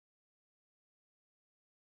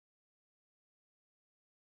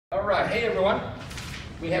All right, hey everyone.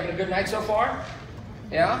 We having a good night so far?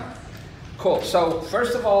 Yeah? Cool. So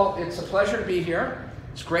first of all, it's a pleasure to be here.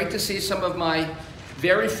 It's great to see some of my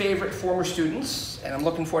very favorite former students, and I'm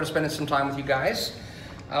looking forward to spending some time with you guys.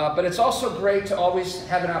 But it's also great to always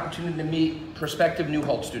have an opportunity to meet prospective New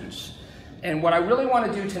Holt students. And what I really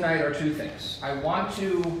want to do tonight are two things. I want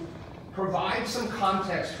to provide some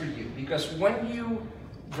context for you, because when you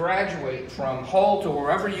graduate from Holt or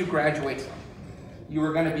wherever you graduate from, you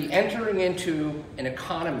are going to be entering into an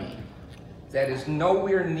economy that is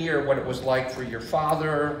nowhere near what it was like for your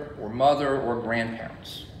father or mother or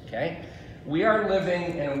grandparents, okay? We are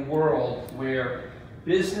living in a world where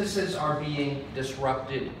businesses are being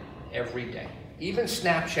disrupted every day. Even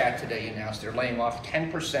Snapchat today announced they're laying off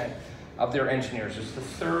 10% of their engineers. It's the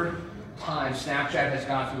third time Snapchat has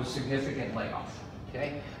gone through a significant layoff,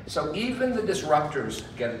 okay? So even the disruptors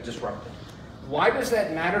get disrupted. Why does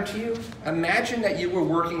that matter to you? Imagine that you were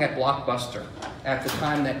working at Blockbuster at the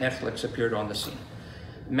time that Netflix appeared on the scene.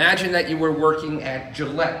 Imagine that you were working at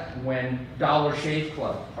Gillette when Dollar Shave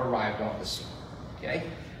Club arrived on the scene, okay?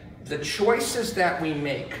 The choices that we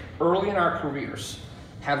make early in our careers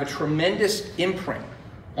have a tremendous imprint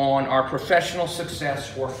on our professional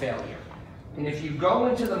success or failure. And if you go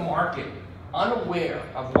into the market unaware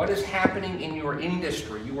of what is happening in your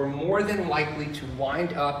industry, you are more than likely to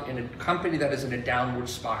wind up in a company that is in a downward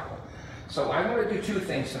spiral. So I want to do two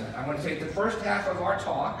things tonight. I want to take the first half of our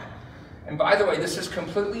talk, and by the way, this is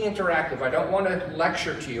completely interactive. I don't want to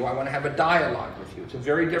lecture to you. I want to have a dialogue with you. It's a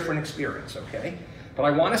very different experience, okay? But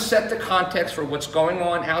I want to set the context for what's going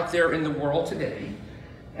on out there in the world today,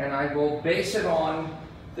 and I will base it on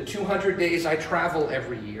the 200 days I travel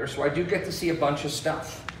every year, so I do get to see a bunch of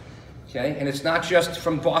stuff. Okay? And it's not just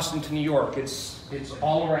from Boston to New York, it's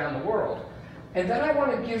all around the world. And then I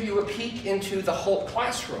want to give you a peek into the Holt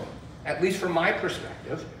classroom, at least from my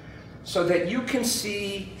perspective, so that you can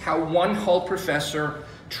see how one Holt professor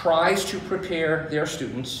tries to prepare their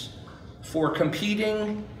students for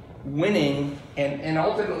competing, winning, and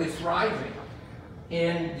ultimately thriving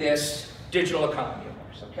in this digital economy of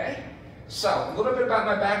ours, okay? So, a little bit about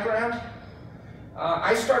my background.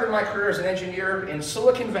 I started my career as an engineer in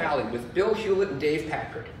Silicon Valley with Bill Hewlett and Dave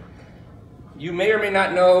Packard. You may or may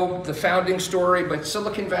not know the founding story, but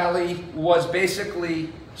Silicon Valley was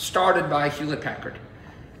basically started by Hewlett Packard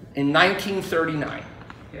in 1939.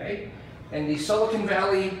 Okay? And the Silicon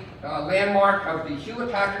Valley landmark of the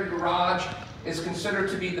Hewlett Packard garage is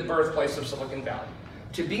considered to be the birthplace of Silicon Valley.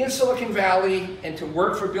 To be in Silicon Valley and to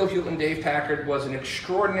work for Bill Hewlett and Dave Packard was an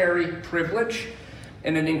extraordinary privilege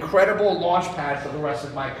and an incredible launch pad for the rest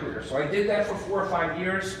of my career. So I did that for 4 or 5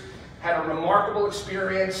 years, had a remarkable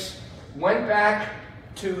experience, went back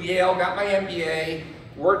to Yale, got my MBA,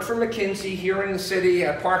 worked for McKinsey here in the city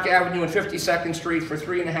at Park Avenue and 52nd Street for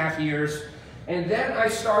 3.5 years. And then I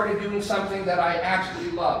started doing something that I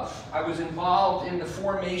absolutely love. I was involved in the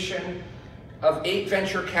formation of 8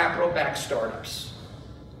 venture capital-backed startups.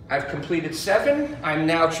 I've completed 7. I'm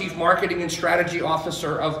now Chief Marketing and Strategy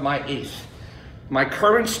Officer of my 8th. My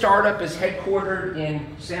current startup is headquartered in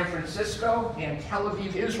San Francisco and Tel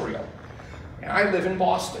Aviv, Israel. And I live in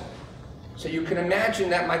Boston. So you can imagine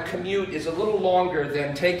that my commute is a little longer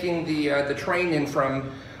than taking the train in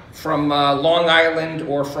from Long Island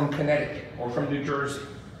or from Connecticut or from New Jersey.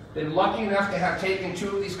 Been lucky enough to have taken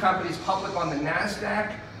 2 of these companies public on the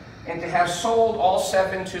NASDAQ and to have sold all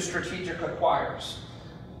 7 to strategic acquirers.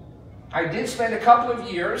 I did spend a couple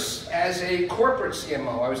of years as a corporate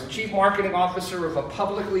CMO. I was the Chief Marketing Officer of a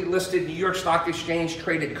publicly listed New York Stock Exchange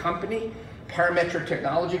traded company, Parametric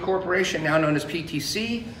Technology Corporation, now known as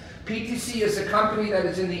PTC. PTC is a company that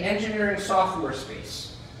is in the engineering software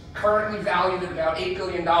space, currently valued at about $8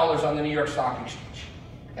 billion on the New York Stock Exchange.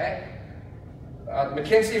 Okay?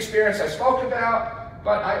 McKinsey experience I spoke about,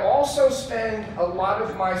 but I also spend a lot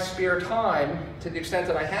of my spare time, to the extent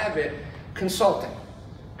that I have it, consulting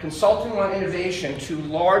on innovation to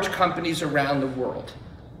large companies around the world.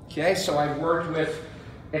 Okay, so I've worked with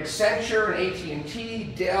Accenture and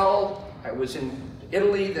AT&T, Dell. I was in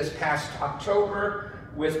Italy this past October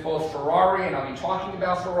with both Ferrari, and I'll be talking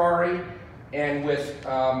about Ferrari, and with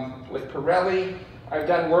Pirelli. I've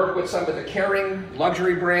done work with some of the caring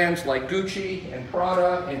luxury brands like Gucci and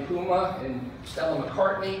Prada and Puma and Stella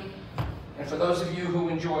McCartney. And for those of you who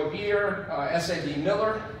enjoy beer, SAB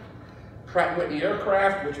Miller, Pratt & Whitney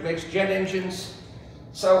Aircraft, which makes jet engines.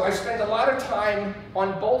 So I spend a lot of time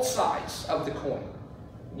on both sides of the coin.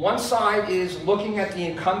 One side is looking at the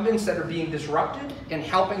incumbents that are being disrupted and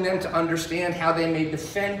helping them to understand how they may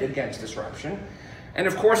defend against disruption. And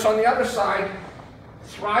of course, on the other side,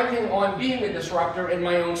 thriving on being a disruptor in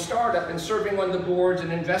my own startup and serving on the boards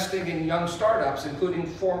and investing in young startups, including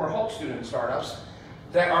former Holt student startups,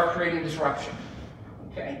 that are creating disruption,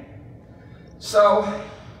 okay? So,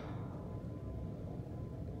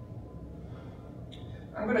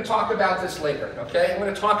 I'm going to talk about this later, okay? I'm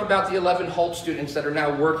going to talk about the 11 Holt students that are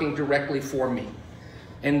now working directly for me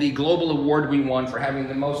and the global award we won for having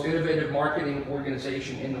the most innovative marketing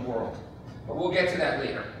organization in the world. But we'll get to that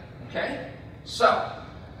later, okay? So,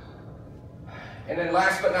 and then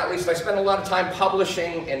last but not least, I spend a lot of time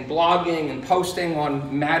publishing and blogging and posting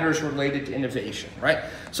on matters related to innovation, right?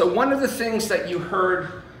 So one of the things that you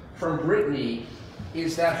heard from Brittany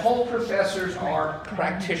is that Holt professors are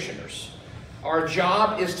practitioners. Our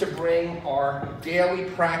job is to bring our daily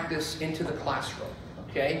practice into the classroom,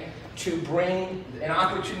 okay? To bring an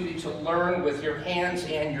opportunity to learn with your hands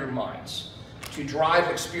and your minds, to drive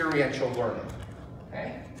experiential learning,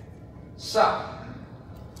 okay? So,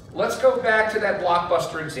 let's go back to that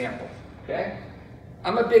Blockbuster example, okay?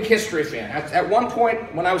 I'm a big history fan. At one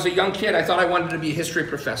point, when I was a young kid, I thought I wanted to be a history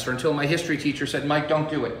professor until my history teacher said, Mike, don't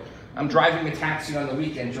do it. I'm driving a taxi on the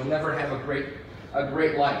weekends. You'll never have a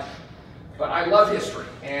great life. But I love history,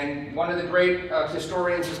 and one of the great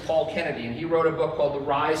historians is Paul Kennedy, and he wrote a book called The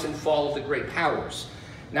Rise and Fall of the Great Powers.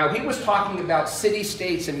 Now, he was talking about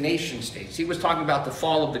city-states and nation-states. He was talking about the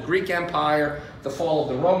fall of the Greek Empire, the fall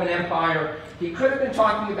of the Roman Empire. He could have been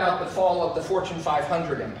talking about the fall of the Fortune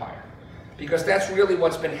 500 empire, because that's really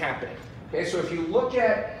what's been happening. Okay, so if you look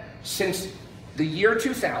at, since the year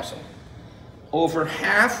 2000, over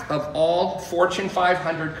half of all Fortune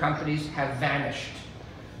 500 companies have vanished.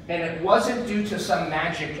 And it wasn't due to some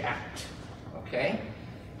magic act, okay?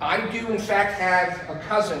 I do, in fact, have a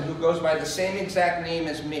cousin who goes by the same exact name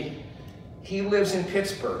as me. He lives in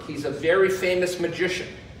Pittsburgh. He's a very famous magician.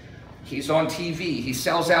 He's on TV. He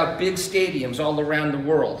sells out big stadiums all around the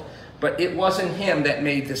world. But it wasn't him that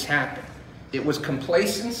made this happen. It was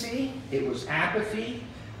complacency, it was apathy,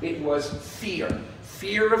 it was fear.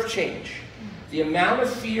 Fear of change. The amount of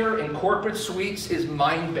fear in corporate suites is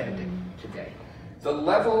mind-bending today. The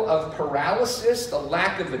level of paralysis, the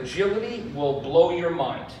lack of agility will blow your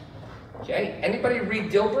mind. Okay? Anybody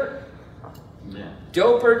read Dilbert? Yeah.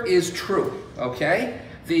 Dilbert is true, okay?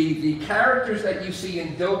 The characters that you see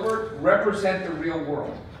in Dilbert represent the real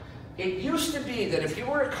world. It used to be that if you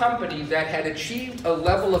were a company that had achieved a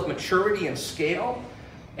level of maturity and scale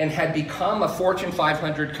and had become a Fortune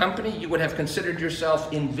 500 company, you would have considered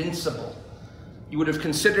yourself invincible. You would have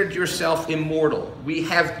considered yourself immortal. We've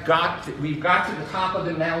got to the top of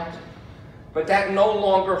the mountain. But that no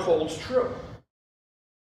longer holds true.